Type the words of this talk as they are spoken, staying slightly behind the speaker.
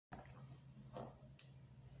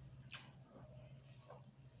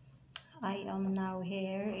I am now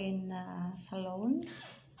here in salon.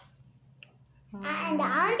 And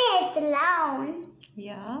I'm there salon.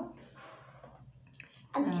 Yeah.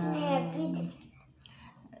 I'm happy.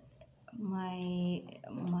 My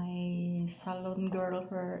salon girl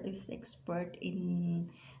her is expert in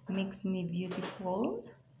makes me beautiful.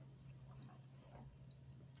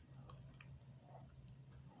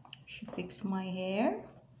 She fix my hair.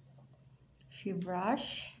 She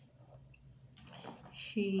brush.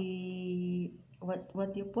 She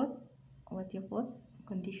what you put? What you put?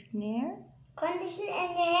 Conditioner. Condition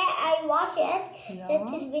in your hair. I wash it so it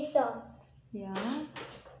will be soft. Yeah.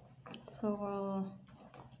 So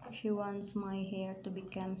she wants my hair to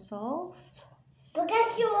become soft. Because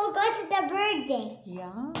she will go to the birthday.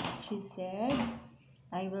 Yeah, she said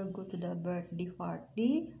I will go to the birthday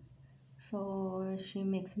party. So she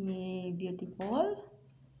makes me beautiful.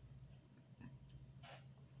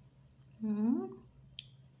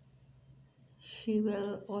 She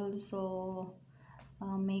will also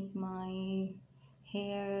make my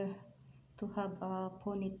hair to have a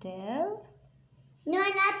ponytail. No,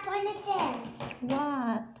 not ponytail.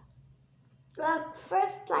 What? Look,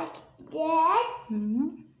 first like this.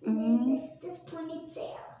 And then this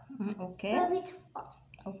ponytail. Okay. So it's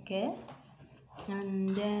okay. And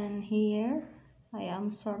then here I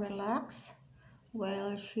am so relaxed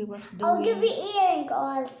while she was doing. I'll give you earring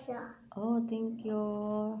also. Oh, thank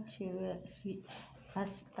you.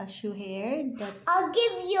 As you heard that. I'll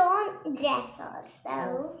give you a dress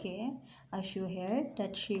also. Okay. As you heard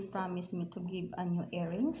that she promised me to give a new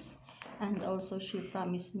earrings, and also she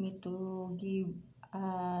promised me to give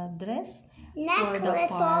a dress for the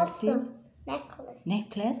party. Also. Necklace.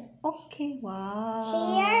 Necklace? Okay. Wow.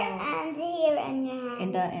 Here and your hand.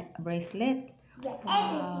 And the bracelet. Yeah,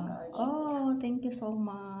 Wow. Oh, thank you so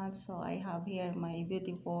much. So I have here my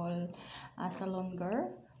beautiful salon girl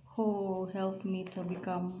who helped me to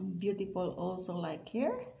become beautiful also like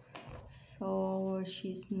her. So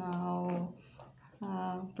she's now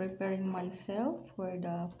preparing myself for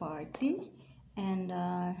the party, and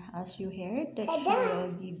as you heard that she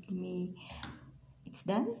will give me. It's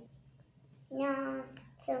done. No,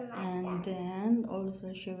 still not and done. Then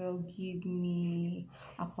also she will give me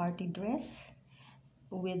a party dress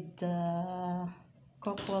with the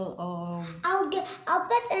couple of. I'll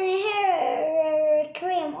put in hair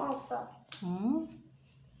cream also.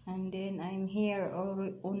 And then I'm here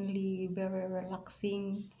only very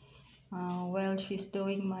relaxing while she's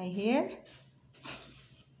doing my hair.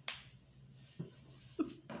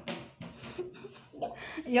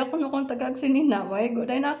 Iyak ko na kung tagag sininaway.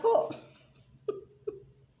 Guday na ako.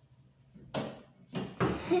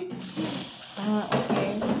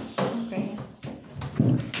 Okay.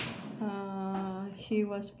 She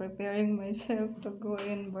was preparing myself to go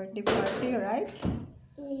in birthday party, right?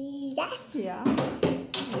 Yes. Yeah.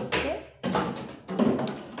 Okay.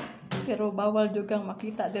 Pero bawal juga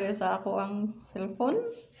makita dire sa ako ang cellphone.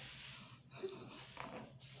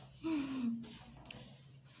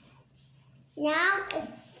 Now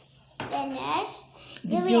it's finished.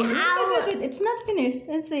 It's not finished.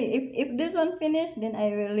 Let's see. If this one finished, then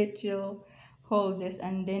I will let you hold this,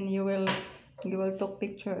 and then you will take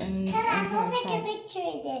picture and I'll take a picture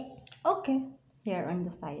of this. Okay. Here on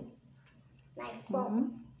the side. My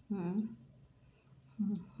phone.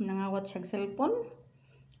 Nangawat siya cellphone.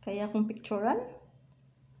 Kaya kong picturean.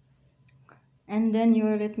 And then you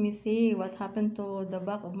will let me see what happened to the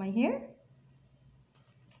back of my hair.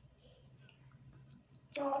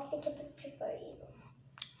 I'll take a picture for you.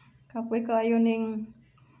 Kapoy kayo ning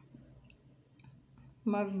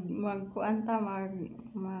mag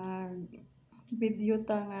video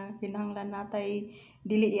ta nga kinahanglan natay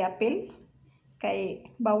dili i-apil kay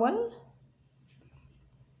bawal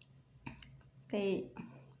kay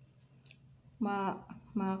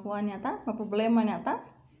makuha niya ta, problema niya ta.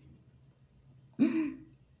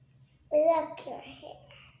 Look your hair.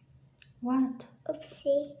 What?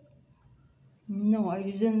 Oopsie. No, I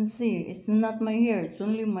didn't see. It's not my hair. It's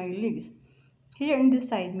only my legs. Here in this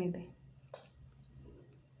side, maybe.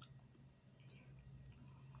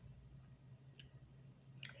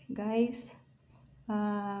 Guys,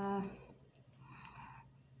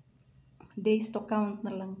 days to count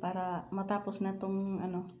na lang para matapos na tong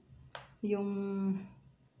yung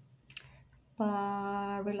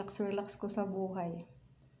pa-relax ko sa buhay.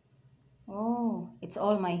 Oh, it's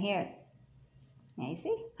all my hair. I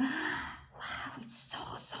see. Wow, it's so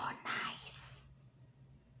nice.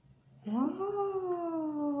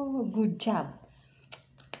 Wow, good job.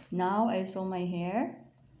 Now I saw my hair.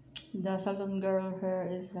 The salon girl here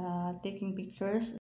is taking pictures.